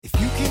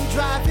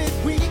drive it,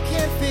 we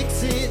can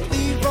fix it.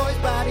 Leroy's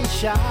Body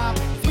Shop.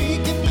 We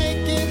can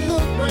make it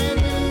look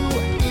brand new.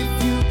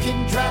 If you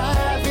can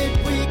drive it,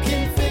 we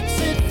can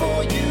fix it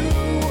for you.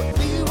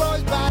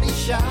 Leroy's Body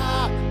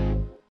Shop.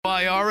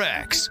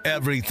 YRX,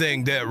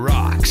 everything that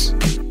rocks.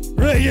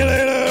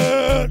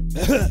 Regulator!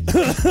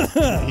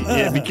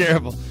 Yeah, be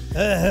careful.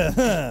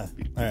 All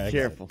right,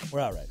 Careful. We're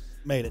all right.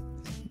 Made it.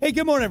 Hey,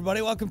 good morning,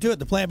 everybody. Welcome to it,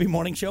 the Plan B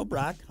Morning Show.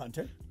 Brock,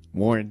 Hunter.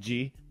 Warren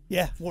G.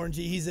 Yeah, Warren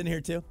G. He's in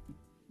here, too.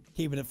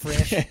 Keeping it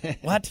fresh.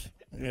 What?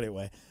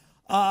 Anyway.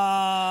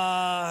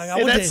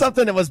 Hey, that's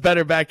something that was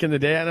better back in the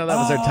day. I know that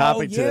was our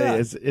topic today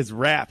is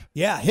rap.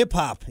 Yeah,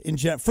 hip-hop, in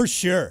general, for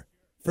sure.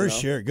 For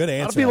sure. Good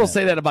answer. A lot of people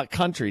say that about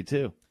country,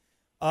 too.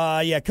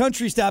 Yeah,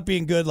 country stopped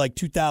being good like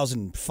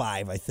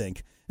 2005, I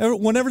think.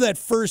 Whenever that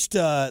first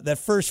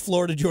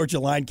Florida-Georgia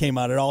line came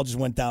out, it all just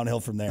went downhill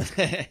from there.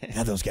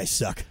 God, those guys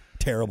suck.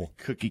 Terrible.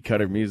 Cookie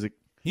cutter music.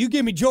 You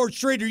give me George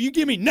Strait, you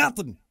give me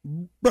nothing,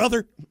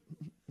 brother.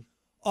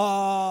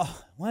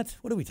 What?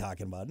 What are we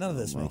talking about? None of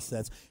this makes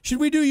sense. Should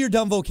we do your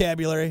dumb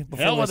vocabulary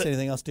before we say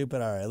anything else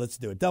stupid? All right, let's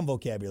do it. Dumb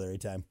vocabulary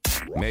time.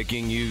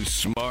 Making you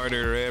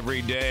smarter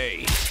every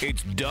day.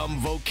 It's Dumb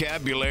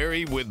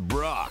Vocabulary with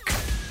Brock.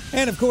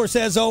 And, of course,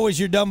 as always,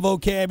 your dumb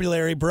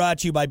vocabulary brought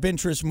to you by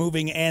Binterest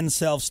Moving and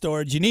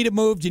Self-Storage. You need it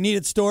moved, you need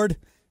it stored.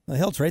 Well,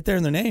 hell, it's right there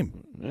in their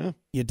name. Yeah.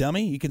 You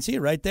dummy. You can see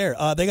it right there.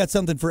 They got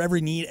something for every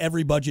need,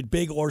 every budget,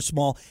 big or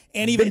small.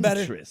 And even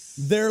better,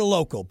 they're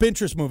local.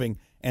 Binterest Moving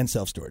and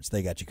Self-Storage.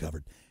 They got you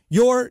covered.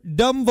 Your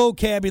dumb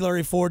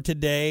vocabulary for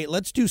today,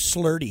 let's do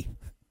slurdy.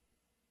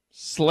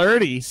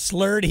 Slurdy?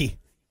 Slurdy.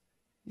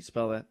 You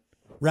spell that?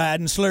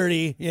 Riding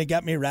slurdy. You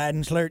got me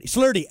riding slurdy.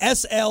 Slurdy.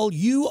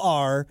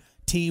 S-L-U-R-T-Y.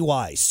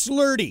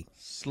 Slurdy.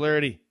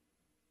 Slurdy.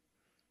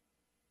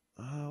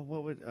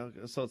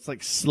 So it's like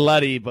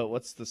slutty, but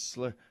what's the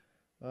slur?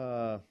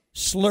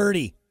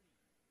 Slurdy.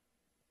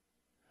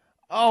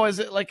 Oh, is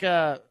it like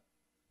when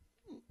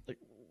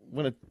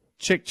a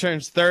chick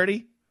turns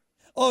 30?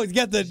 Oh, he's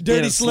got the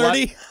dirty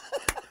slurdy.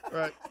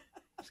 Right.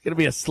 It's going to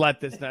be a slut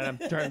this night. I'm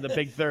turning the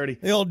big 30.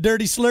 The old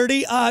dirty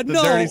slurdy? The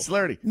No. dirty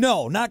slurdy.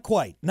 No, not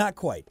quite. Not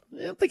quite.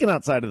 Yeah, I'm thinking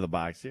outside of the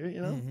box here,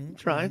 I'm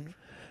trying.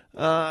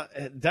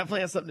 It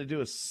definitely has something to do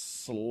with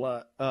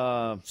slut.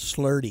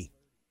 Slurdy.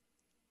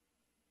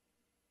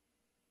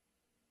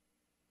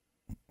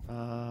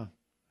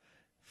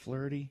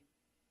 Flirty.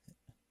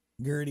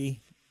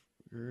 Gertie.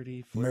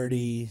 Flirty.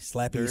 Murdy.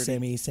 Slappy. Dirty.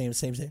 Samey. Same.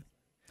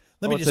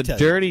 Let me it's just a tell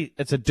dirty.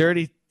 It's a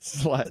dirty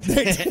slut.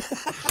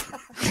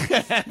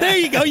 There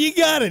you go. You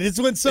got it. It's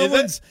when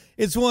someone's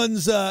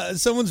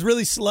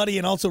really slutty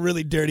and also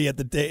really dirty at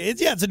the day.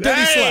 It's a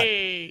dirty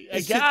slut. I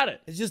got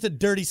it. It's just a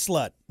dirty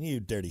slut. You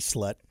dirty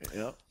slut.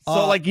 Yep.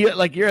 So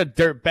you're a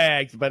dirt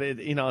bag, but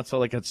so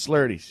like a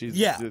slurdy. She's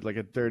like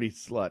a dirty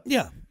slut.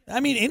 Yeah. I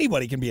mean,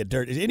 anybody can be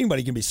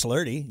anybody can be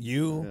slurdy.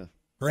 You,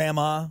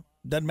 grandma,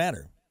 doesn't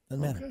matter.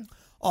 Doesn't matter.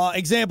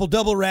 Example,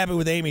 double rabbit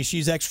with Amy.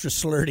 She's extra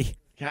slurdy.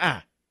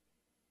 God.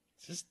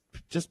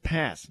 Just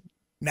pass.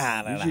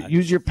 Nah.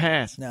 Use your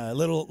pass. No,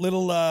 little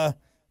hand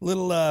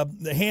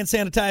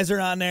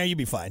sanitizer on there. You'll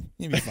be fine.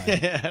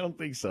 I don't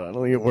think so. I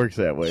don't think it works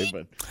that way,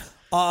 but.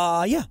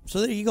 Yeah. So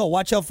there you go.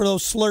 Watch out for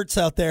those slurts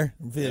out there.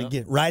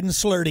 Get riding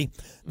slurty.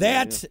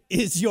 That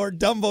is your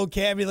dumb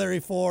vocabulary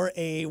for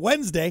a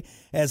Wednesday.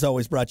 As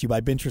always, brought to you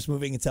by Binterest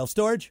Moving and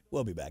Self-Storage.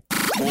 We'll be back.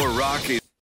 More rock is